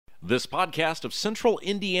This podcast of Central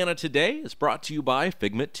Indiana Today is brought to you by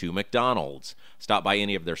Figment 2 McDonald's. Stop by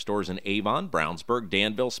any of their stores in Avon, Brownsburg,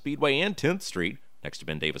 Danville, Speedway, and 10th Street, next to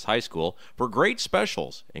Ben Davis High School, for great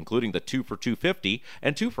specials, including the 2 for $2.50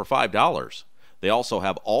 and 2 for $5. They also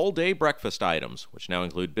have all-day breakfast items, which now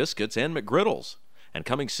include biscuits and McGriddles. And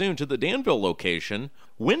coming soon to the Danville location,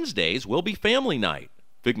 Wednesdays will be family night.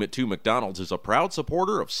 Figment 2 McDonald's is a proud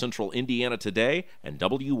supporter of Central Indiana Today and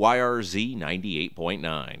WYRZ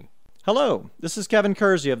 98.9. Hello, this is Kevin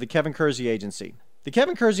Kersey of the Kevin Kersey Agency. The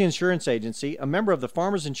Kevin Kersey Insurance Agency, a member of the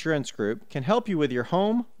Farmers Insurance Group, can help you with your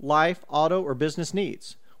home, life, auto, or business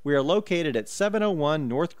needs. We are located at 701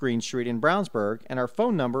 North Green Street in Brownsburg, and our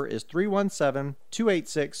phone number is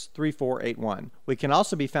 317-286-3481. We can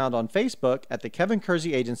also be found on Facebook at the Kevin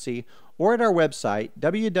Kersey Agency or at our website,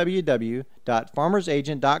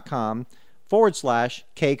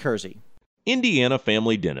 www.farmersagent.com/kkersey. Indiana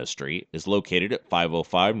Family Dentistry is located at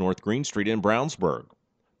 505 North Green Street in Brownsburg.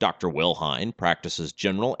 Dr. Wilhine practices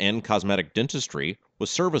general and cosmetic dentistry with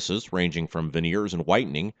services ranging from veneers and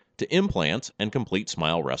whitening to implants and complete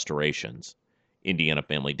smile restorations. Indiana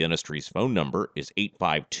Family Dentistry's phone number is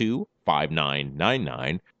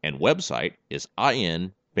 852-5999 and website is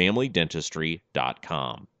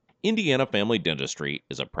infamilydentistry.com. Indiana Family Dentistry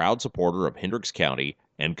is a proud supporter of Hendricks County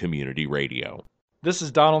and community radio. This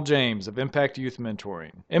is Donald James of Impact Youth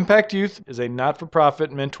Mentoring. Impact Youth is a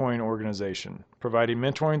not-for-profit mentoring organization providing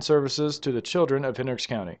mentoring services to the children of Hendricks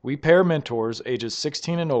County. We pair mentors ages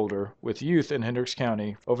 16 and older with youth in Hendricks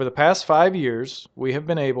County. Over the past 5 years, we have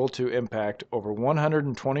been able to impact over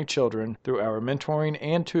 120 children through our mentoring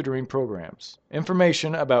and tutoring programs.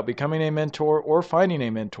 Information about becoming a mentor or finding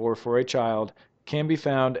a mentor for a child can be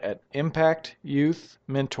found at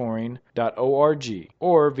impactyouthmentoring.org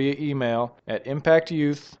or via email at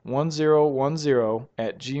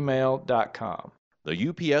impactyouth1010@gmail.com. The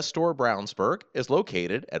UPS Store Brownsburg is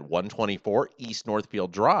located at 124 East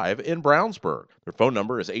Northfield Drive in Brownsburg. Their phone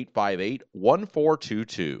number is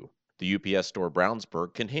 858-1422. The UPS Store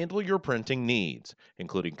Brownsburg can handle your printing needs,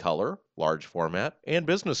 including color, large format, and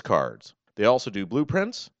business cards. They also do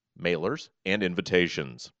blueprints, mailers, and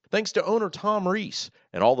invitations. Thanks to owner Tom Reese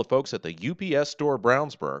and all the folks at the UPS Store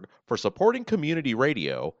Brownsburg for supporting community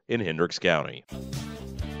radio in Hendricks County.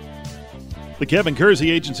 The Kevin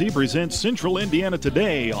Kersey Agency presents Central Indiana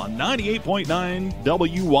Today on 98.9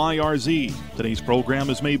 WYRZ. Today's program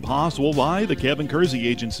is made possible by the Kevin Kersey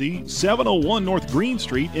Agency, 701 North Green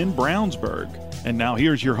Street in Brownsburg. And now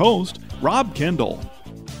here's your host, Rob Kendall.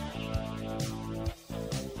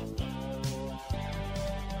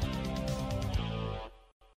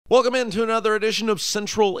 Welcome into another edition of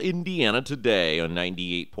Central Indiana Today on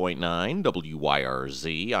 98.9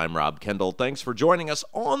 WYRZ. I'm Rob Kendall. Thanks for joining us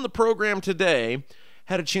on the program today.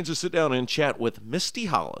 Had a chance to sit down and chat with Misty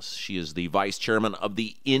Hollis. She is the vice chairman of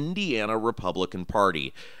the Indiana Republican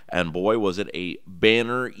Party. And boy, was it a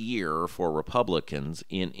banner year for Republicans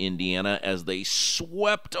in Indiana as they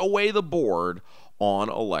swept away the board on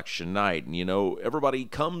election night. And you know, everybody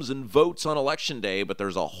comes and votes on election day, but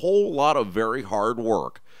there's a whole lot of very hard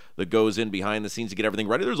work that goes in behind the scenes to get everything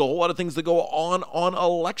ready. There's a whole lot of things that go on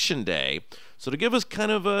election day. So to give us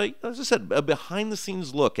kind of a, as I said, a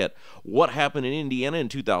behind-the-scenes look at what happened in Indiana in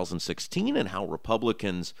 2016 and how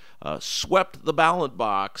Republicans swept the ballot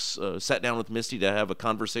box, sat down with Misty to have a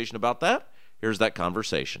conversation about that. Here's that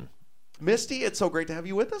conversation. Misty, it's so great to have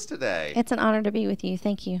you with us today. It's an honor to be with you.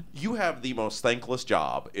 Thank you. You have the most thankless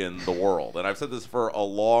job in the world, and I've said this for a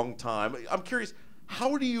long time. I'm curious,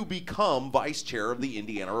 how do you become vice chair of the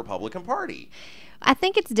Indiana Republican Party? I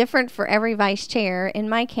think it's different for every vice chair. In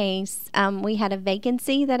my case, we had a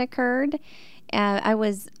vacancy that occurred. I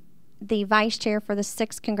was the vice chair for the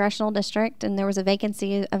 6th Congressional District, and there was a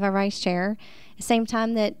vacancy of a vice chair. The same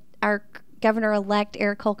time that our Governor-elect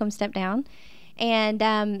Eric Holcomb stepped down. And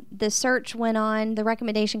the search went on. The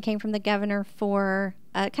recommendation came from the governor for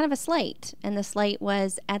kind of a slate. And the slate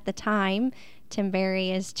was, at the time, Tim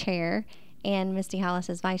Berry as chair and Misty Hollis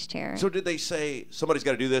as vice chair. So did they say, somebody's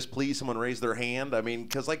got to do this, please, someone raise their hand? I mean,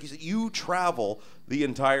 because like you said, you travel the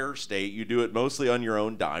entire state. You do it mostly on your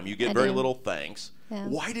own dime. You get very little thanks. Yeah.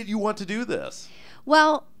 Why did you want to do this?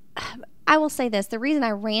 Well, I will say this. The reason I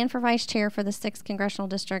ran for vice chair for the 6th Congressional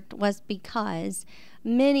District was because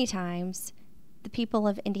many times the people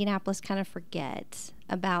of Indianapolis kind of forget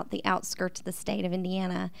about the outskirts of the state of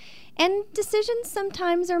Indiana. And decisions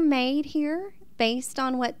sometimes are made here based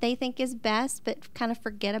on what they think is best, but kind of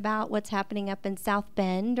forget about what's happening up in South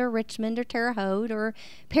Bend or Richmond or Terre Haute or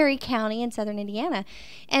Perry County in southern Indiana.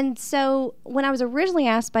 And so when I was originally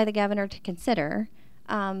asked by the governor to consider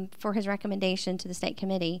for his recommendation to the state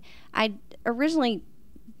committee, I originally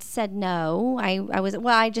said no.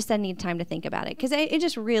 I just said I need time to think about it because it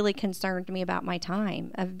just really concerned me about my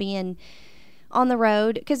time of being on the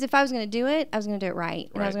road. Because if I was going to do it, I was going to do it right.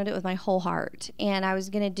 And I was going to do it with my whole heart. And I was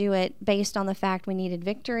going to do it based on the fact we needed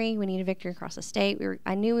victory. We needed victory across the state.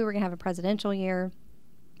 I knew we were going to have a presidential year.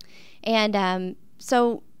 And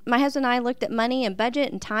so my husband and I looked at money and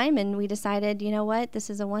budget and time, and we decided, you know what, this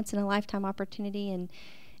is a once-in-a-lifetime opportunity.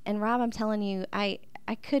 And Rob, I'm telling you, I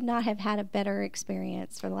could not have had a better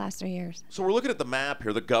experience for the last 3 years. So we're looking at the map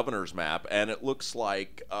here, the governor's map, and it looks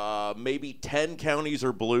like maybe 10 counties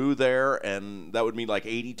are blue there, and that would mean like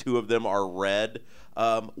 82 of them are red.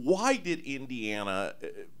 Why did Indiana,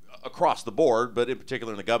 across the board, but in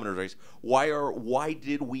particular in the governor's race, why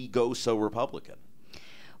did we go so Republican?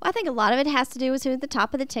 Well, I think a lot of it has to do with who at the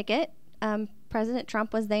top of the ticket. President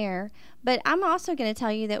Trump was there. But I'm also going to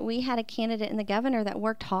tell you that we had a candidate in the governor that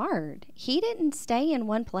worked hard. He didn't stay in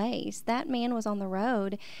one place. That man was on the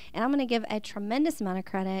road. And I'm going to give a tremendous amount of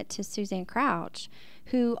credit to Suzanne Crouch,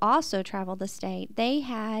 who also traveled the state. They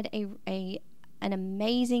had an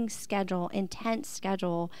amazing schedule, intense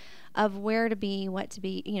schedule of where to be, what to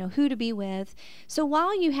be, who to be with. So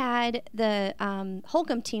while you had the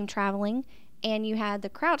Holcomb team traveling, and you had the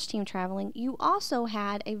Crouch team traveling, you also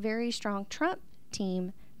had a very strong Trump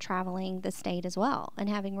team traveling the state as well and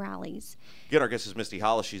having rallies. Again, our guest is Misty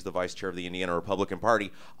Hollis. She's the vice chair of the Indiana Republican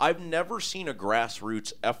Party. I've never seen a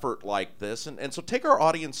grassroots effort like this. And so take our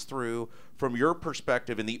audience through, from your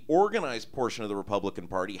perspective in the organized portion of the Republican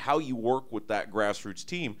Party, how you work with that grassroots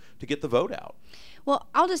team to get the vote out. Well,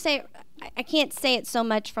 I'll just say, I can't say it so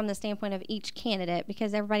much from the standpoint of each candidate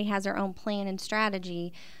because everybody has their own plan and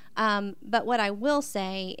strategy. But what I will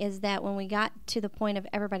say is that when we got to the point of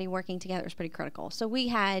everybody working together, it was pretty critical. So we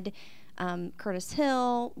had Curtis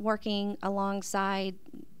Hill working alongside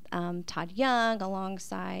Todd Young,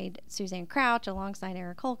 alongside Suzanne Crouch, alongside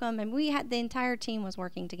Eric Holcomb, and the entire team was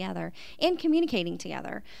working together and communicating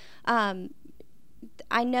together.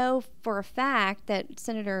 I know for a fact that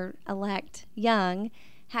Senator-elect Young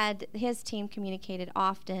had his team communicated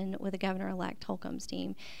often with the governor-elect Holcomb's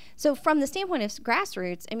team. So from the standpoint of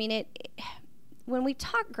grassroots, I mean, when we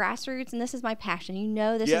talk grassroots, and this is my passion,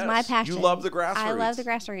 this is my passion. You love the grassroots. I love the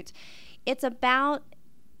grassroots. It's about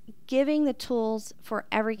giving the tools for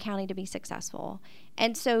every county to be successful.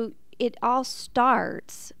 And so it all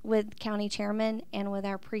starts with county chairmen and with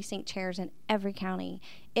our precinct chairs in every county.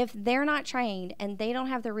 If they're not trained and they don't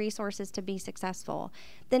have the resources to be successful,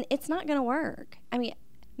 then it's not going to work. I mean,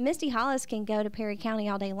 Misty Hollis can go to Perry County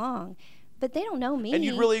all day long, but they don't know me. And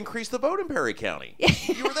you'd really increase the vote in Perry County.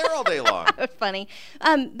 You were there all day long. Funny.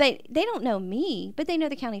 But they don't know me, but they know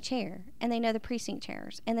the county chair, and they know the precinct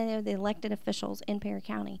chairs, and they know the elected officials in Perry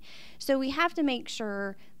County. So we have to make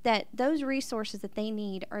sure that those resources that they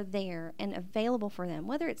need are there and available for them,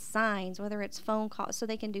 whether it's signs, whether it's phone calls, so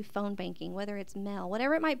they can do phone banking, whether it's mail,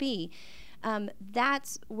 whatever it might be.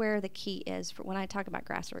 That's where the key is for when I talk about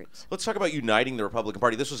grassroots. Let's talk about uniting the Republican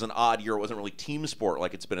Party. This was an odd year. It wasn't really team sport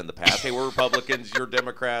like it's been in the past. Hey, we're Republicans, you're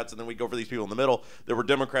Democrats, and then we go for these people in the middle. There were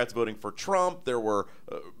Democrats voting for Trump. There were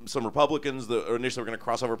some Republicans that initially were going to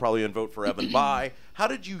cross over probably and vote for Evan Bayh. How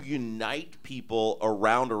did you unite people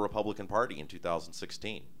around a Republican Party in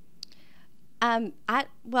 2016?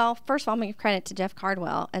 Well, first of all, I'm going to give credit to Jeff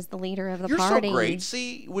Cardwell as the leader of the You're party. You're so great.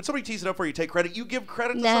 See, when somebody tees it up for you, take credit. You give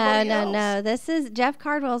credit to somebody else. No. This is Jeff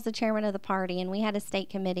Cardwell's the chairman of the party, and we had a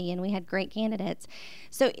state committee, and we had great candidates.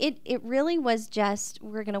 So it really was just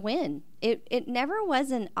we're going to win. It never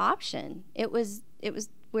was an option. It was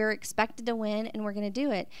we're expected to win, and we're going to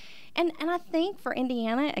do it. And I think for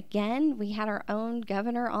Indiana, again, we had our own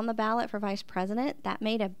governor on the ballot for vice president. That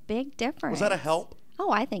made a big difference. Was that a help? Oh,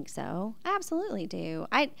 I think so. I absolutely do.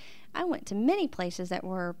 I went to many places that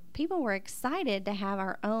people were excited to have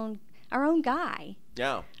our own guy.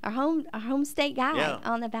 Yeah. Our home state guy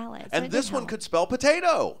on the ballot. So and this one could spell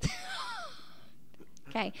potato.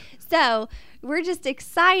 Okay. So we're just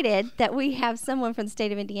excited that we have someone from the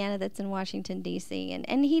state of Indiana that's in Washington, D.C.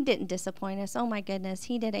 And he didn't disappoint us. Oh, my goodness.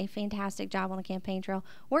 He did a fantastic job on the campaign trail,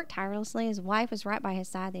 worked tirelessly. His wife was right by his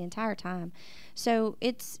side the entire time. So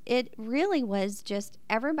it really was just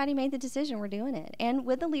everybody made the decision. We're doing it. And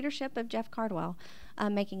with the leadership of Jeff Cardwell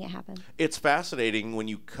making it happen. It's fascinating when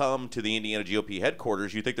you come to the Indiana GOP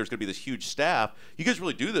headquarters, you think there's going to be this huge staff. You guys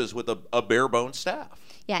really do this with a bare bones staff.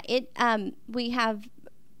 Yeah, we have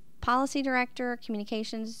policy director,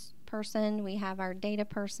 communications person, we have our data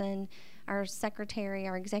person, our secretary,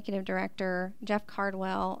 our executive director, Jeff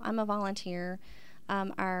Cardwell. I'm a volunteer.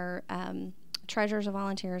 Our treasurers a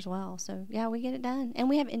volunteer as well. So, yeah, we get it done. And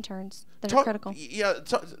we have interns that are critical. Yeah,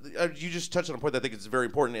 you just touched on a point that I think is very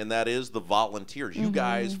important, and that is the volunteers. You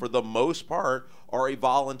guys, for the most part, are a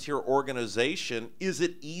volunteer organization. Is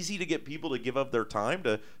it easy to get people to give up their time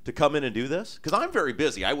to come in and do this? Because I'm very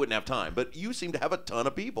busy. I wouldn't have time. But you seem to have a ton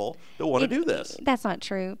of people that want to do this. That's not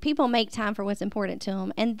true. People make time for what's important to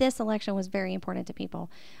them. And this election was very important to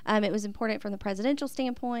people. It was important from the presidential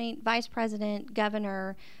standpoint, vice president,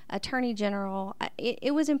 governor, attorney general.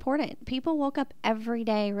 It was important. People woke up every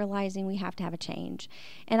day realizing we have to have a change.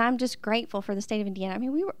 And I'm just grateful for the state of Indiana. I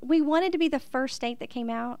mean, we wanted to be the first state that came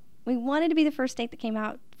out. We wanted to be the first state that came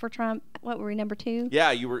out for Trump. What were we, number 2?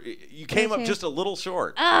 Yeah, you came up just a little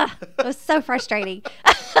short. It was so frustrating.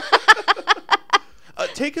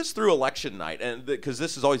 Take us through election night, and because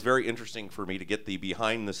this is always very interesting for me to get the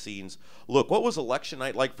behind-the-scenes look. What was election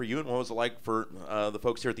night like for you, and what was it like for the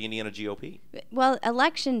folks here at the Indiana GOP? Well,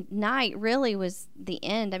 election night really was the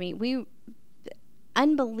end. I mean,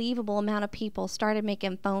 unbelievable amount of people started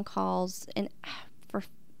making phone calls, and for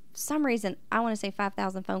some reason, I want to say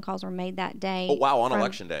 5,000 phone calls were made that day. Oh, wow, on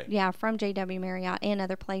election day. Yeah, from JW Marriott and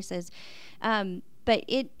other places. But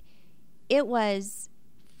it was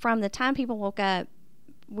from the time people woke up,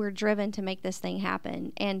 we're driven to make this thing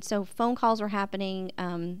happen. And so phone calls were happening,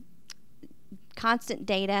 constant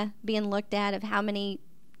data being looked at of how many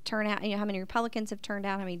turnout, how many Republicans have turned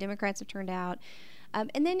out, how many Democrats have turned out.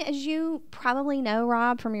 And then, as you probably know,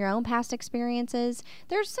 Rob, from your own past experiences,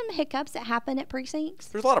 there's some hiccups that happen at precincts.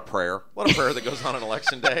 There's a lot of prayer that goes on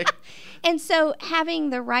election day. And so having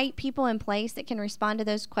the right people in place that can respond to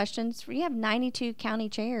those questions, you have 92 county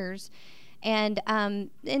chairs. And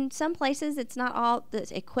in some places, it's not all, the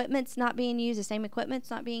equipment's not being used, the same equipment's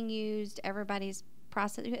not being used, everybody's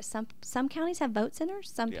process. Some counties have vote centers.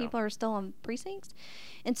 Some people are still on precincts.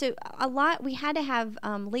 And so we had to have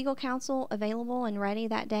legal counsel available and ready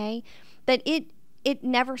that day. But it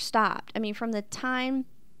never stopped. I mean, from the time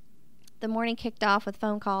the morning kicked off with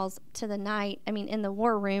phone calls to the night, I mean, in the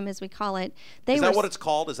war room, as we call it. Is that what it's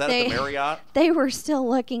called? Is that at the Marriott? They were still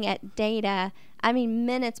looking at data, I mean,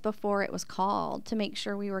 minutes before it was called to make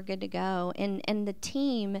sure we were good to go. And the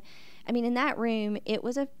team, I mean, in that room, it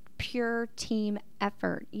was a pure team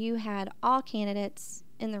effort. You had all candidates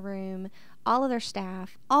in the room, all of their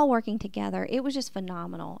staff, all working together. It was just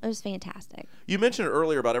phenomenal. It was fantastic. You mentioned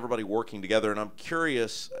earlier about everybody working together, and I'm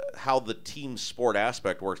curious how the team sport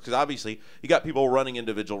aspect works, because obviously you got people running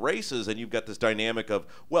individual races, and you've got this dynamic of,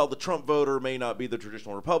 well, the Trump voter may not be the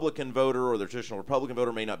traditional Republican voter, or the traditional Republican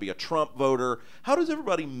voter may not be a Trump voter. How does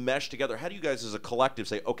everybody mesh together? How do you guys as a collective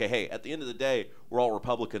say, okay, hey, at the end of the day, we're all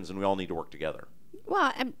Republicans and we all need to work together?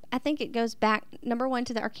 Well, I think it goes back, number one,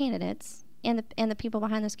 to our candidates and the people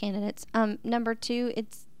behind those candidates. Number two,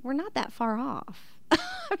 we're not that far off.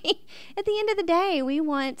 I mean, at the end of the day, we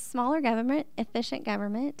want smaller government, efficient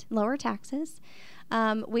government, lower taxes.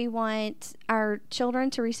 We want our children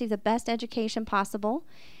to receive the best education possible.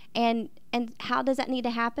 And how does that need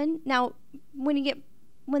to happen? Now,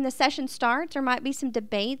 when the session starts, there might be some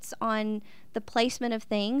debates on the placement of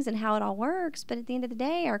things and how it all works, but at the end of the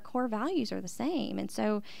day, our core values are the same. And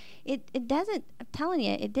so it doesn't, I'm telling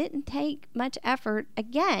you, it didn't take much effort.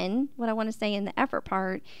 Again, what I want to say in the effort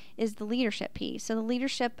part is the leadership piece. So the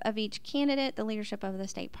leadership of each candidate, the leadership of the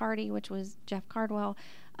state party, which was Jeff Cardwell,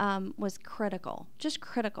 was critical, just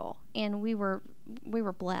critical. And we were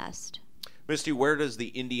blessed. Misty, where does the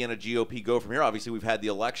Indiana GOP go from here? Obviously, we've had the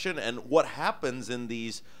election, and what happens in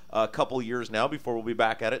these couple years now before we'll be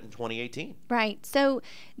back at it in 2018? Right. So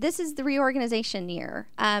this is the reorganization year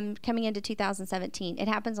coming into 2017. It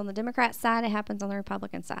happens on the Democrat side. It happens on the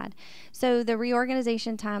Republican side. So the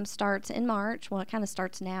reorganization time starts in March. Well, it kind of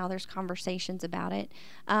starts now. There's conversations about it.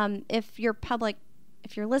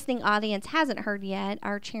 If your listening audience hasn't heard yet,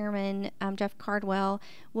 our chairman, Jeff Cardwell,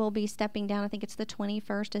 will be stepping down. I think it's the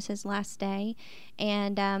 21st is his last day.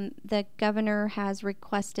 And the governor has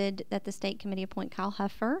requested that the state committee appoint Kyle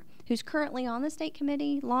Huffer, who's currently on the state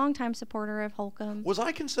committee, longtime supporter of Holcomb. Was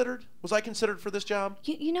I considered for this job?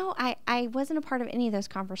 You know, I wasn't a part of any of those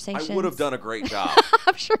conversations. I would have done a great job.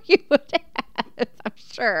 I'm sure you would have. I'm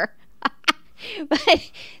sure.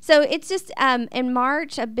 But so it's just in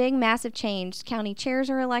March, a big, massive change. County chairs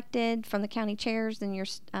are elected. From the county chairs, then your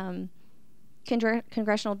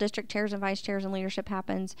congressional district chairs and vice chairs and leadership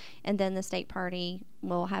happens, and then the state party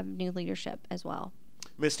will have new leadership as well.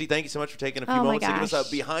 Misty, thank you so much for taking a few moments to give us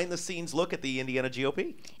a behind-the-scenes look at the Indiana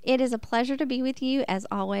GOP. It is a pleasure to be with you, as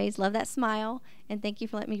always. Love that smile, and thank you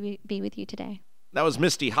for letting me be with you today. That was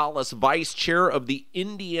Misty Hollis, Vice Chair of the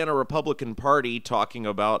Indiana Republican Party, talking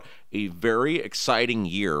about a very exciting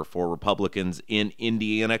year for Republicans in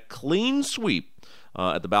Indiana. Clean sweep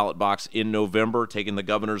at the ballot box in November, taking the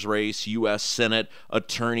governor's race, U.S. Senate,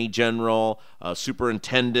 Attorney General,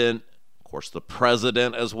 Superintendent, of course, the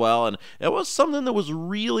president as well. And it was something that was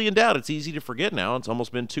really in doubt. It's easy to forget now. It's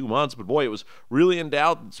almost been 2 months, but boy, it was really in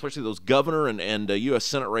doubt, especially those governor and U.S.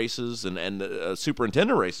 Senate races and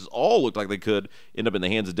superintendent races all looked like they could end up in the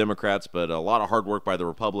hands of Democrats, but a lot of hard work by the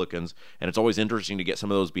Republicans. And it's always interesting to get some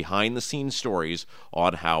of those behind-the-scenes stories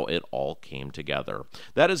on how it all came together.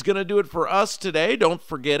 That is going to do it for us today. Don't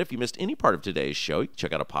forget, if you missed any part of today's show, you can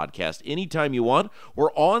check out a podcast anytime you want.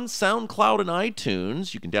 We're on SoundCloud and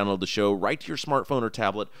iTunes. You can download the show right to your smartphone or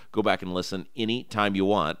tablet. Go back and listen anytime you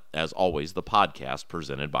want. As always, the podcast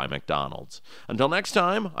presented by McDonald's. Until next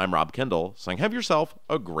time, I'm Rob Kendall, saying have yourself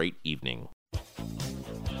a great evening.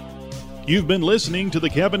 You've been listening to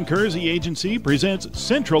the Kevin Kersey Agency presents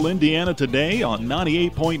Central Indiana Today on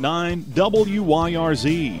 98.9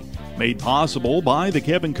 WYRZ. Made possible by the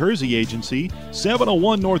Kevin Kersey Agency,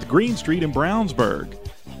 701 North Green Street in Brownsburg.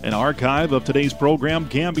 An archive of today's program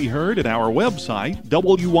can be heard at our website,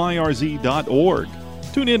 wyrz.org.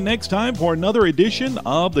 Tune in next time for another edition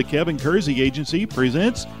of the Kevin Kersey Agency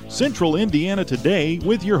presents Central Indiana Today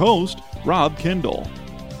with your host, Rob Kendall.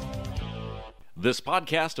 This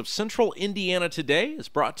podcast of Central Indiana Today is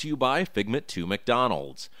brought to you by Figment 2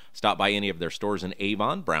 McDonald's. Stop by any of their stores in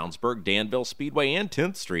Avon, Brownsburg, Danville, Speedway, and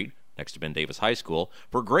 10th Street, next to Ben Davis High School,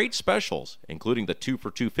 for great specials, including the 2 for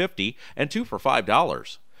 $2.50 and 2 for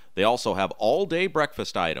 $5. They also have all-day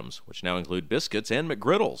breakfast items, which now include biscuits and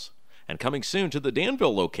McGriddles. And coming soon to the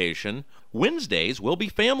Danville location, Wednesdays will be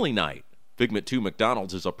family night. Figment 2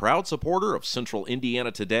 McDonald's is a proud supporter of Central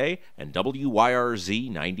Indiana Today and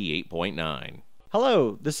WYRZ 98.9.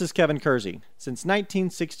 Hello, this is Kevin Kersey. Since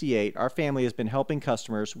 1968, our family has been helping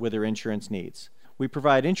customers with their insurance needs. We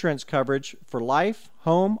provide insurance coverage for life,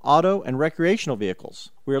 home, auto, and recreational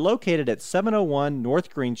vehicles. We are located at 701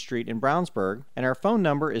 North Green Street in Brownsburg, and our phone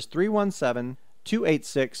number is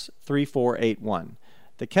 317-286-3481.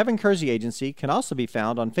 The Kevin Kersey Agency can also be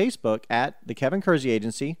found on Facebook at The Kevin Kersey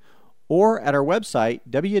Agency or at our website,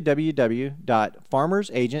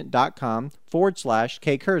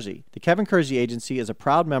 www.farmersagent.com/kkersey. The Kevin Kersey Agency is a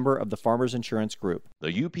proud member of the Farmers Insurance Group.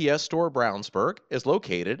 The UPS Store Brownsburg is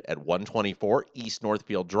located at 124 East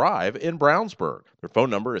Northfield Drive in Brownsburg. Their phone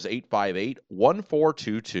number is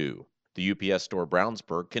 858-1422. The UPS Store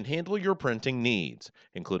Brownsburg can handle your printing needs,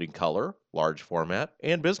 including color, large format,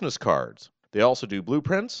 and business cards. They also do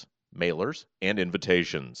blueprints, mailers, and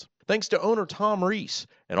invitations. Thanks to owner Tom Reese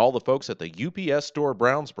and all the folks at the UPS Store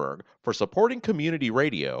Brownsburg for supporting community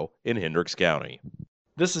radio in Hendricks County.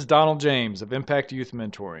 This is Donald James of Impact Youth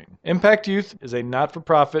Mentoring. Impact Youth is a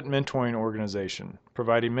not-for-profit mentoring organization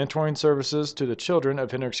providing mentoring services to the children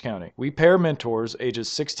of Hendricks County. We pair mentors ages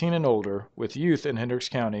 16 and older with youth in Hendricks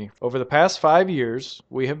County. Over the past 5 years,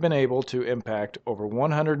 we have been able to impact over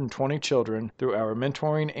 120 children through our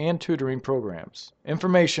mentoring and tutoring programs.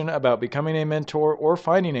 Information about becoming a mentor or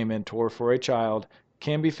finding a mentor for a child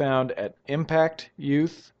can be found at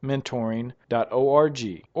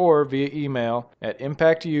impactyouthmentoring.org or via email at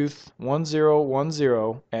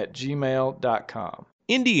impactyouth1010@gmail.com.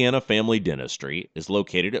 Indiana Family Dentistry is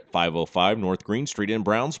located at 505 North Green Street in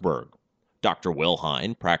Brownsburg. Dr. Will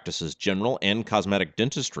Hine practices general and cosmetic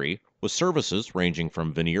dentistry with services ranging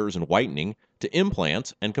from veneers and whitening to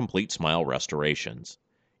implants and complete smile restorations.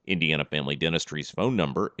 Indiana Family Dentistry's phone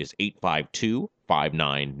number is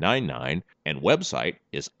 852-5999 and website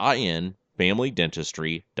is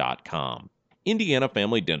infamilydentistry.com. Indiana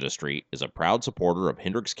Family Dentistry is a proud supporter of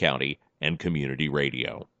Hendricks County and community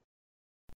radio.